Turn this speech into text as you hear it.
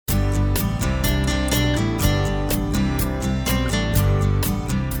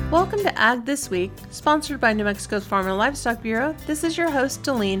Welcome to Ag This Week, sponsored by New Mexico's Farm and Livestock Bureau. This is your host,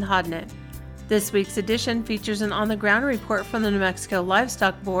 Delene Hodnett. This week's edition features an on-the-ground report from the New Mexico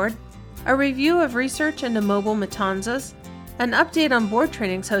Livestock Board, a review of research into mobile matanzas, an update on board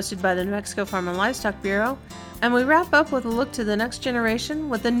trainings hosted by the New Mexico Farm and Livestock Bureau, and we wrap up with a look to the next generation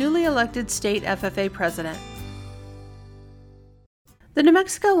with the newly elected state FFA president. The New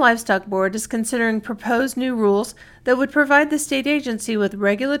Mexico Livestock Board is considering proposed new rules that would provide the state agency with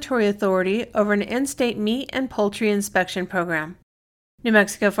regulatory authority over an in-state meat and poultry inspection program. New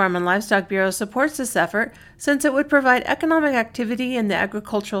Mexico Farm and Livestock Bureau supports this effort since it would provide economic activity in the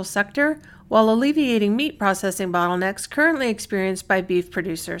agricultural sector while alleviating meat processing bottlenecks currently experienced by beef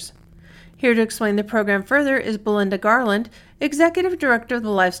producers. Here to explain the program further is Belinda Garland, Executive Director of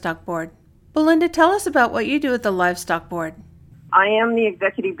the Livestock Board. Belinda, tell us about what you do at the Livestock Board. I am the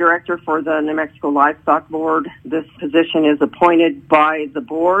Executive Director for the New Mexico Livestock Board. This position is appointed by the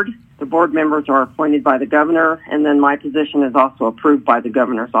board. The board members are appointed by the governor, and then my position is also approved by the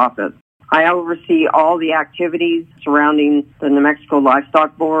governor's office. I oversee all the activities surrounding the New Mexico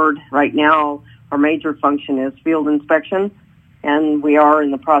Livestock Board. Right now, our major function is field inspection, and we are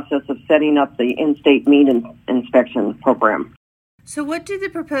in the process of setting up the in-state meat inspection program. So what do the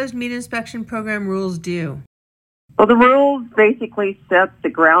proposed meat inspection program rules do? Well, the rules basically set the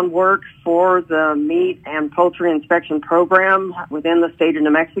groundwork for the meat and poultry inspection program within the state of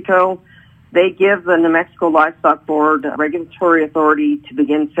New Mexico. They give the New Mexico Livestock Board regulatory authority to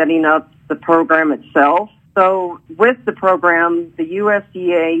begin setting up the program itself. So with the program, the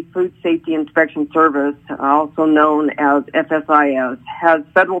USDA Food Safety Inspection Service, also known as FSIS, has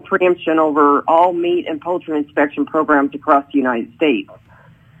federal preemption over all meat and poultry inspection programs across the United States.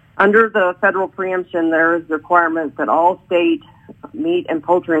 Under the federal preemption, there is the requirement that all state meat and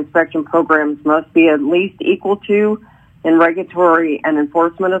poultry inspection programs must be at least equal to in regulatory and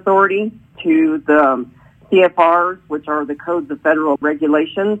enforcement authority to the CFRs, which are the codes of federal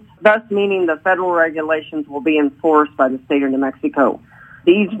regulations, thus meaning the federal regulations will be enforced by the state of New Mexico.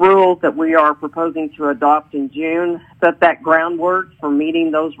 These rules that we are proposing to adopt in June set that groundwork for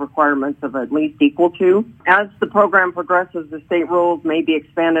meeting those requirements of at least equal to. As the program progresses, the state rules may be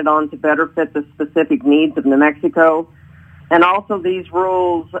expanded on to better fit the specific needs of New Mexico. And also these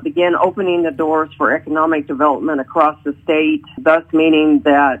rules begin opening the doors for economic development across the state, thus meaning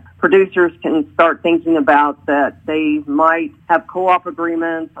that producers can start thinking about that they might have co-op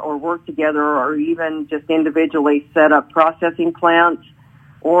agreements or work together or even just individually set up processing plants.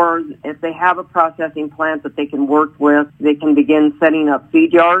 Or if they have a processing plant that they can work with, they can begin setting up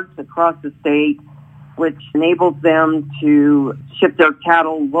feed yards across the state, which enables them to ship their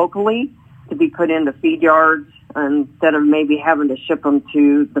cattle locally to be put into feed yards instead of maybe having to ship them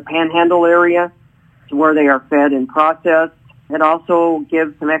to the panhandle area to where they are fed and processed. It also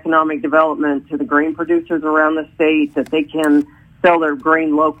gives some economic development to the grain producers around the state that they can sell their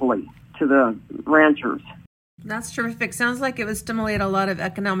grain locally to the ranchers. That's terrific. Sounds like it would stimulate a lot of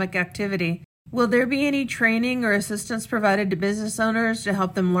economic activity. Will there be any training or assistance provided to business owners to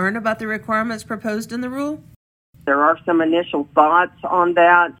help them learn about the requirements proposed in the rule? There are some initial thoughts on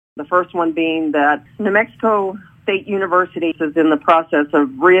that. The first one being that New Mexico State University is in the process of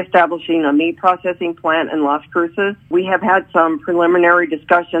reestablishing a meat processing plant in Las Cruces. We have had some preliminary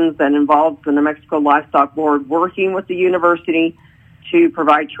discussions that involve the New Mexico Livestock Board working with the university to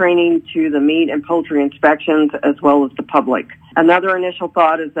provide training to the meat and poultry inspections as well as the public. Another initial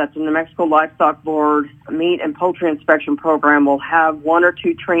thought is that the New Mexico Livestock Board meat and poultry inspection program will have 1 or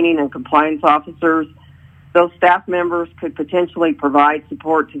 2 training and compliance officers. Those staff members could potentially provide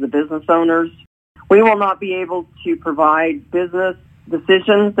support to the business owners. We will not be able to provide business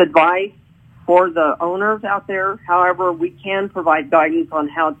decisions advice for the owners out there. However, we can provide guidance on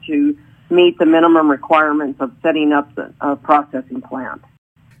how to meet the minimum requirements of setting up a processing plant.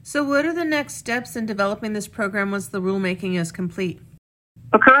 So what are the next steps in developing this program once the rulemaking is complete?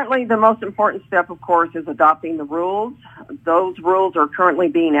 Well, currently, the most important step, of course, is adopting the rules. Those rules are currently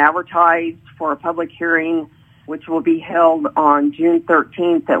being advertised for a public hearing, which will be held on June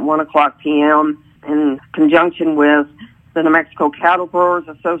 13th at 1 o'clock p.m. in conjunction with the New Mexico Cattle Growers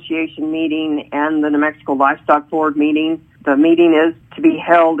Association meeting and the New Mexico Livestock Board meeting. The meeting is to be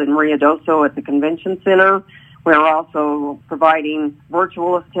held in Ruidoso at the Convention Center. We're also providing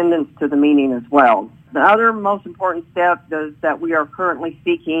virtual attendance to the meeting as well. The other most important step is that we are currently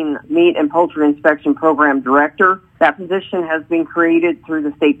seeking Meat and Poultry Inspection Program Director. That position has been created through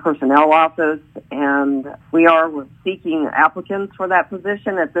the State Personnel Office, and we are seeking applicants for that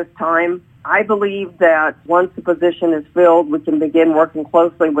position at this time. I believe that once the position is filled, we can begin working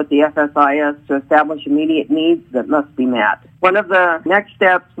closely with the FSIS to establish immediate needs that must be met. One of the next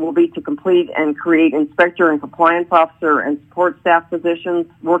steps will be to complete and create inspector and compliance officer and support staff positions,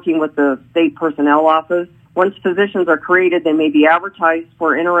 working with the state personnel office. Once positions are created, they may be advertised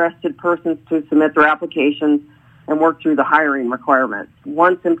for interested persons to submit their applications and work through the hiring requirements.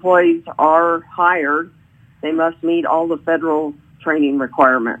 Once employees are hired, they must meet all the federal training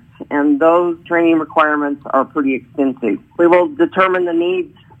requirements, and those training requirements are pretty extensive. We will determine the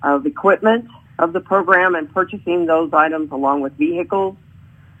needs of equipment of the program and purchasing those items along with vehicles.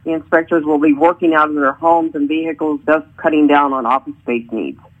 The inspectors will be working out of their homes and vehicles, thus cutting down on office space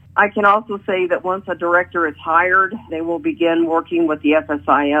needs. I can also say that once a director is hired, they will begin working with the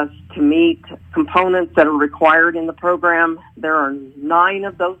FSIS to meet components that are required in the program. There are 9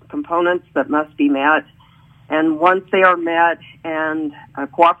 of those components that must be met. And once they are met and a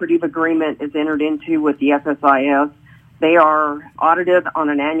cooperative agreement is entered into with the FSIS, they are audited on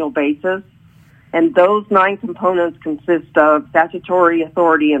an annual basis. And those 9 components consist of statutory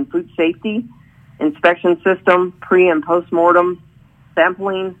authority and food safety, inspection system, pre- and post-mortem,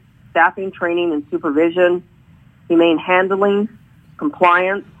 sampling, staffing, training, and supervision, humane handling,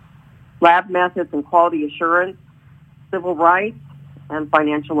 compliance, lab methods and quality assurance, civil rights, and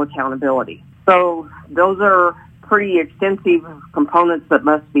financial accountability. So those are pretty extensive components that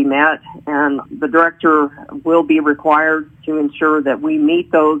must be met, and the director will be required to ensure that we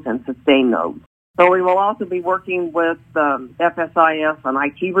meet those and sustain those. So we will also be working with FSIS on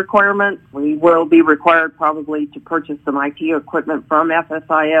IT requirements. We will be required probably to purchase some IT equipment from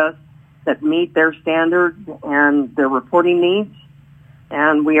FSIS that meet their standards and their reporting needs.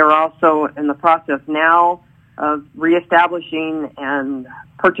 And we are also in the process now of reestablishing and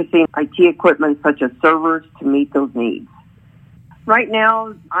purchasing IT equipment such as servers to meet those needs. Right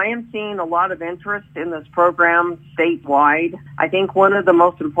now, I am seeing a lot of interest in this program statewide. I think one of the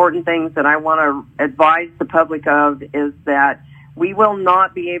most important things that I want to advise the public of is that we will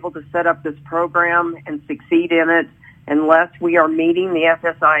not be able to set up this program and succeed in it unless we are meeting the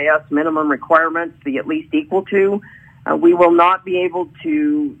FSIS minimum requirements, the at least equal to. We will not be able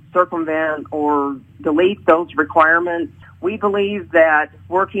to circumvent or delete those requirements. We believe that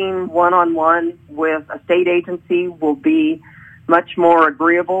working one-on-one with a state agency will be much more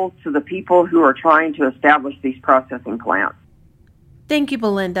agreeable to the people who are trying to establish these processing plants. Thank you,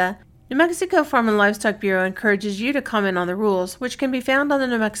 Belinda. New Mexico Farm and Livestock Bureau encourages you to comment on the rules, which can be found on the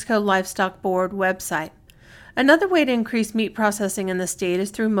New Mexico Livestock Board website. Another way to increase meat processing in the state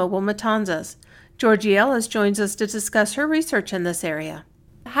is through mobile matanzas. Georgie Ellis joins us to discuss her research in this area.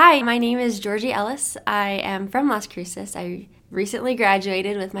 Hi, my name is Georgie Ellis. I am from Las Cruces. I recently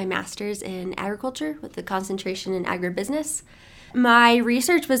graduated with my master's in agriculture with a concentration in agribusiness. My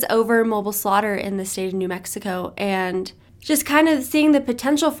research was over mobile slaughter in the state of New Mexico and just kind of seeing the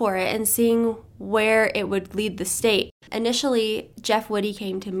potential for it and seeing where it would lead the state. Initially, Jeff Woody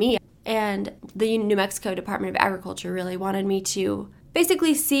came to me, and the New Mexico Department of Agriculture really wanted me to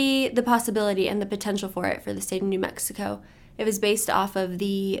basically see the possibility and the potential for it for the state of New Mexico. It was based off of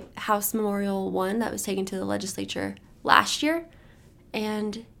the House Memorial 1 that was taken to the legislature last year,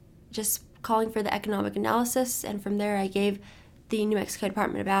 and just calling for the economic analysis, and from there I gave the New Mexico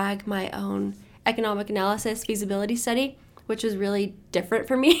Department of Ag my own economic analysis feasibility study, which was really different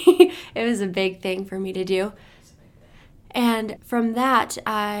for me. It was a big thing for me to do. And from that,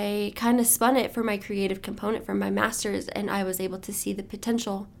 I kind of spun it for my creative component from my master's, and I was able to see the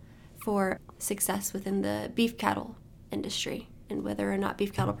potential for success within the beef cattle industry and whether or not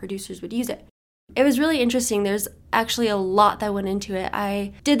beef cattle producers would use it. It was really interesting. There's actually a lot that went into it.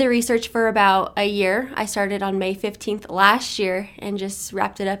 I did the research for about a year. I started on May 15th last year and just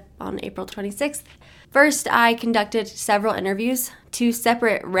wrapped it up on April 26th. First, I conducted several interviews, 2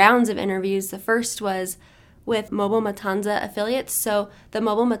 separate rounds of interviews. The first was with Mobile Matanza affiliates. So the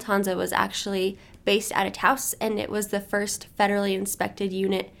Mobile Matanza was actually based at a Taos, and it was the first federally inspected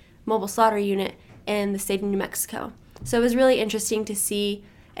unit, mobile slaughter unit in the state of New Mexico. So it was really interesting to see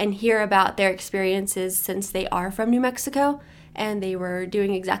and hear about their experiences since they are from New Mexico, and they were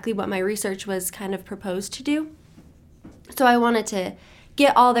doing exactly what my research was kind of proposed to do. So I wanted to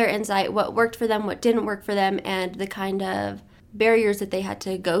get all their insight, what worked for them, what didn't work for them, and the kind of barriers that they had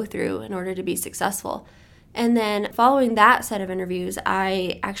to go through in order to be successful. And then following that set of interviews,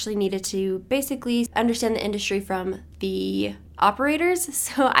 I actually needed to basically understand the industry from the operators.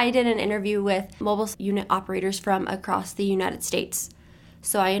 So I did an interview with mobile unit operators from across the United States.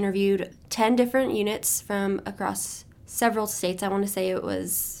 So I interviewed 10 different units from across several states. I want to say it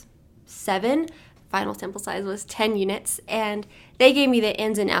was 7 final sample size was 10 units, and they gave me the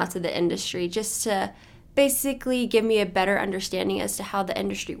ins and outs of the industry just to basically give me a better understanding as to how the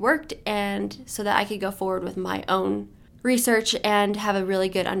industry worked, and so that I could go forward with my own research and have a really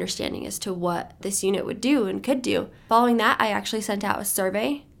good understanding as to what this unit would do and could do. Following that, I actually sent out a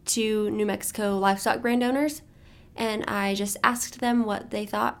survey to New Mexico livestock brand owners, and I just asked them what they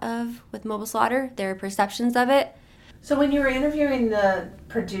thought of with mobile slaughter, their perceptions of it. So when you were interviewing the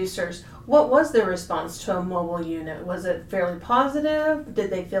producers, what was their response to a mobile unit? Was it fairly positive?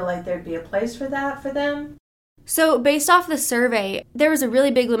 Did they feel like there'd be a place for that for them? So based off the survey, there was a really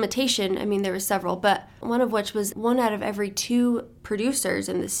big limitation. I mean, there were several, but one of which was 1 out of every 2 producers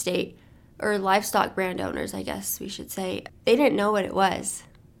in the state, or livestock brand owners, I guess we should say, they didn't know what it was.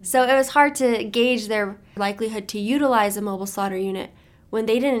 So it was hard to gauge their likelihood to utilize a mobile slaughter unit when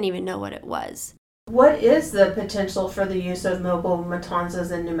they didn't even know what it was. What is the potential for the use of mobile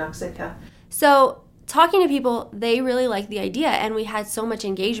matanzas in New Mexico? So talking to people, they really liked the idea, and we had so much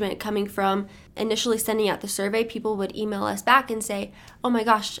engagement coming from initially sending out the survey. People would email us back and say, oh my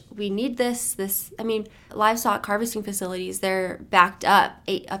gosh, we need this. Livestock harvesting facilities, they're backed up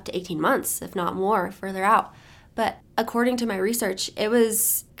to 18 months, if not more, further out. But according to my research, it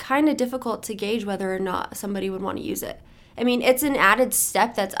was kind of difficult to gauge whether or not somebody would want to use it. I mean, it's an added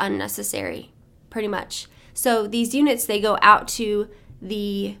step that's unnecessary, pretty much. So these units, they go out to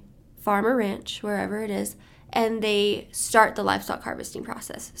the farm or ranch, wherever it is, and they start the livestock harvesting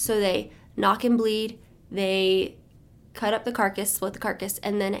process. So they knock and bleed, they cut up the carcass, split the carcass,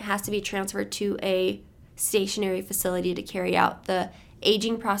 and then it has to be transferred to a stationary facility to carry out the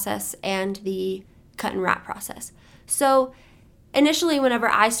aging process and the cut and wrap process. So initially, whenever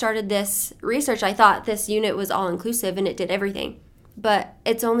I started this research, I thought this unit was all-inclusive and it did everything. But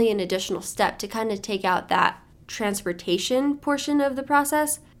it's only an additional step to kind of take out that transportation portion of the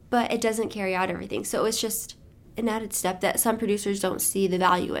process, but it doesn't carry out everything. So it's just an added step that some producers don't see the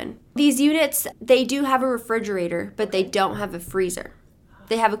value in. These units, they do have a refrigerator, but they don't have a freezer.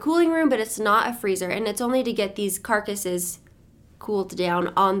 They have a cooling room, but it's not a freezer, and it's only to get these carcasses cooled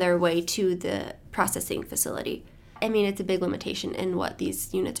down on their way to the processing facility. I mean, it's a big limitation in what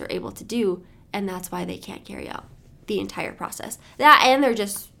these units are able to do, and that's why they can't carry out the entire process. That, and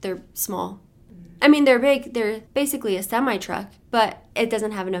they're small. I mean, they're big, they're basically a semi-truck, but it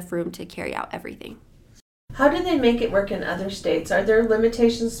doesn't have enough room to carry out everything. How do they make it work in other states? Are there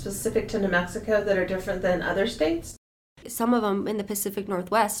limitations specific to New Mexico that are different than other states? Some of them in the Pacific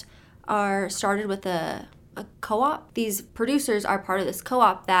Northwest are started with a co-op. These producers are part of this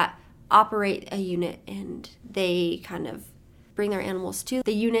co-op that operate a unit, and they kind of bring their animals to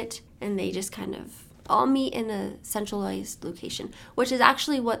the unit, and they just kind of all meet in a centralized location, which is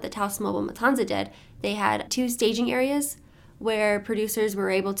actually what the Taos Mobile Matanza did. They had 2 staging areas where producers were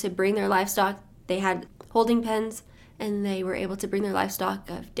able to bring their livestock. They had holding pens, and they were able to bring their livestock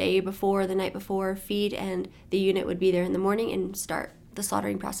a day before, the night before, feed, and the unit would be there in the morning and start the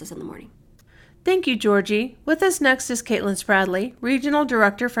slaughtering process in the morning. Thank you, Georgie. With us next is Caitlin Spradley, Regional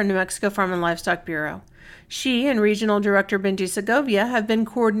Director for New Mexico Farm and Livestock Bureau. She and Regional Director Benji Segovia have been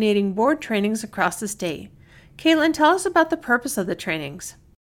coordinating board trainings across the state. Caitlin, tell us about the purpose of the trainings.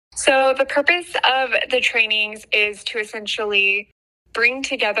 So the purpose of the trainings is to essentially bring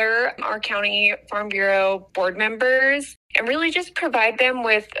together our county farm bureau board members and really just provide them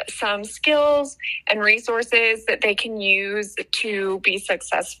with some skills and resources that they can use to be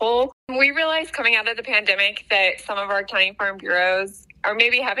successful. We realized coming out of the pandemic that some of our county farm bureaus are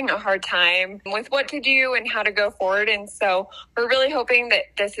maybe having a hard time with what to do and how to go forward. And so we're really hoping that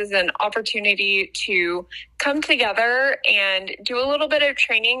this is an opportunity to come together and do a little bit of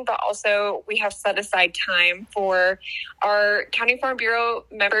training, but also we have set aside time for our County Farm Bureau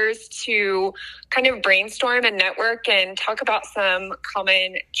members to kind of brainstorm and network and talk about some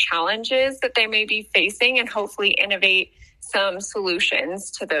common challenges that they may be facing and hopefully innovate some solutions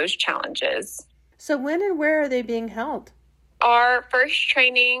to those challenges. So when and where are they being held? Our first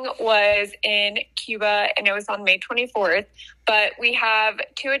training was in Cuba, and it was on May 24th, but we have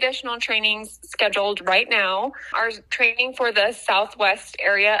 2 additional trainings scheduled right now. Our training for the southwest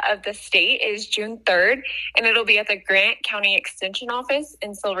area of the state is June 3rd, and it'll be at the Grant County Extension Office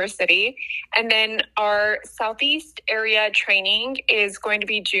in Silver City. And then our southeast area training is going to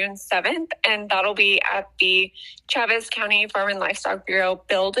be June 7th, and that'll be at the Chavez County Farm and Livestock Bureau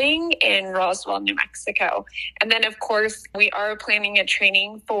building in Roswell, New Mexico. And then, of course, we are planning a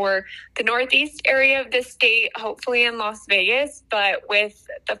training for the northeast area of the state, hopefully in Las Vegas, but with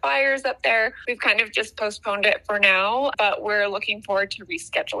the fires up there, we've kind of just postponed it for now, but we're looking forward to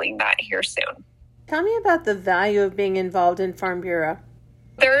rescheduling that here soon. Tell me about the value of being involved in Farm Bureau.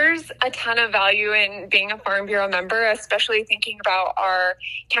 There's a ton of value in being a Farm Bureau member, especially thinking about our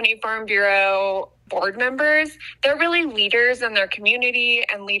County Farm Bureau board members. They're really leaders in their community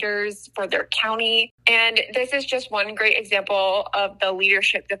and leaders for their county. And this is just one great example of the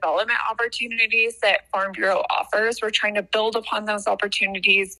leadership development opportunities that Farm Bureau offers. We're trying to build upon those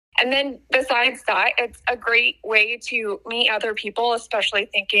opportunities. And then besides that, it's a great way to meet other people, especially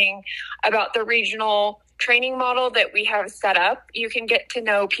thinking about the regional training model that we have set up. You can get to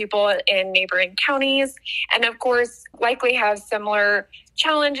know people in neighboring counties and, of course, likely have similar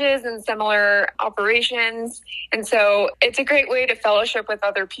challenges and similar operations. And so it's a great way to fellowship with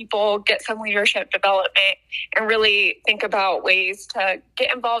other people, get some leadership development, and really think about ways to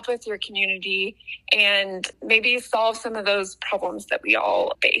get involved with your community and maybe solve some of those problems that we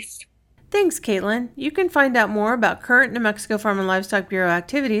all face. Thanks, Caitlin. You can find out more about current New Mexico Farm and Livestock Bureau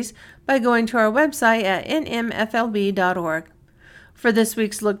activities by going to our website at nmflb.org. For this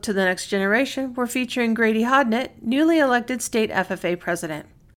week's Look to the Next Generation, we're featuring Grady Hodnett, newly elected state FFA president.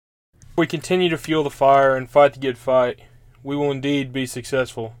 If we continue to fuel the fire and fight the good fight, we will indeed be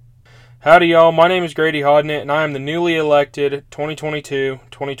successful. Howdy y'all, my name is Grady Hodnett and I am the newly elected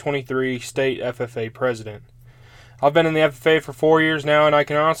 2022-2023 state FFA president. I've been in the FFA for 4 years now, and I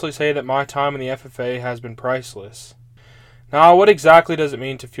can honestly say that my time in the FFA has been priceless. Now, what exactly does it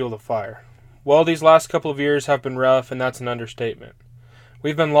mean to fuel the fire? Well, these last couple of years have been rough, and that's an understatement.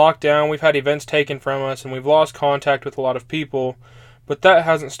 We've been locked down, we've had events taken from us, and we've lost contact with a lot of people, but that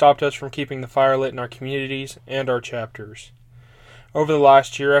hasn't stopped us from keeping the fire lit in our communities and our chapters. Over the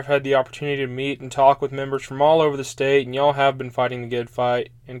last year, I've had the opportunity to meet and talk with members from all over the state, and y'all have been fighting the good fight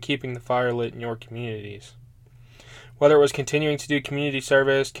and keeping the fire lit in your communities. Whether it was continuing to do community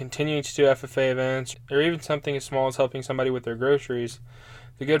service, continuing to do FFA events, or even something as small as helping somebody with their groceries,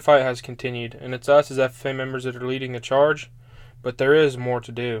 the good fight has continued, and it's us as FFA members that are leading the charge, but there is more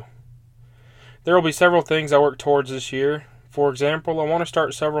to do. There will be several things I work towards this year. For example, I want to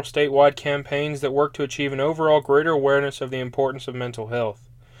start several statewide campaigns that work to achieve an overall greater awareness of the importance of mental health.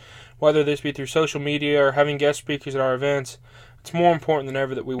 Whether this be through social media or having guest speakers at our events, it's more important than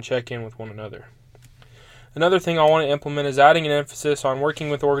ever that we check in with one another. Another thing I want to implement is adding an emphasis on working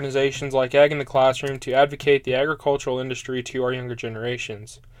with organizations like Ag in the Classroom to advocate the agricultural industry to our younger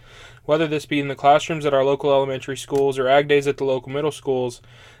generations. Whether this be in the classrooms at our local elementary schools or Ag Days at the local middle schools,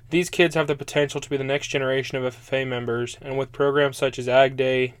 these kids have the potential to be the next generation of FFA members, and with programs such as Ag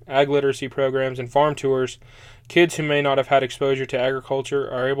Day, Ag Literacy programs, and farm tours, kids who may not have had exposure to agriculture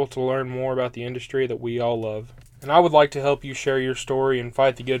are able to learn more about the industry that we all love. And I would like to help you share your story and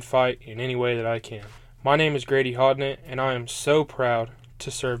fight the good fight in any way that I can. My name is Grady Hodnett, and I am so proud to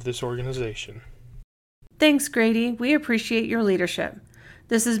serve this organization. Thanks, Grady. We appreciate your leadership.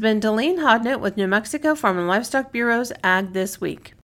 This has been Delene Hodnett with New Mexico Farm and Livestock Bureau's Ag This Week.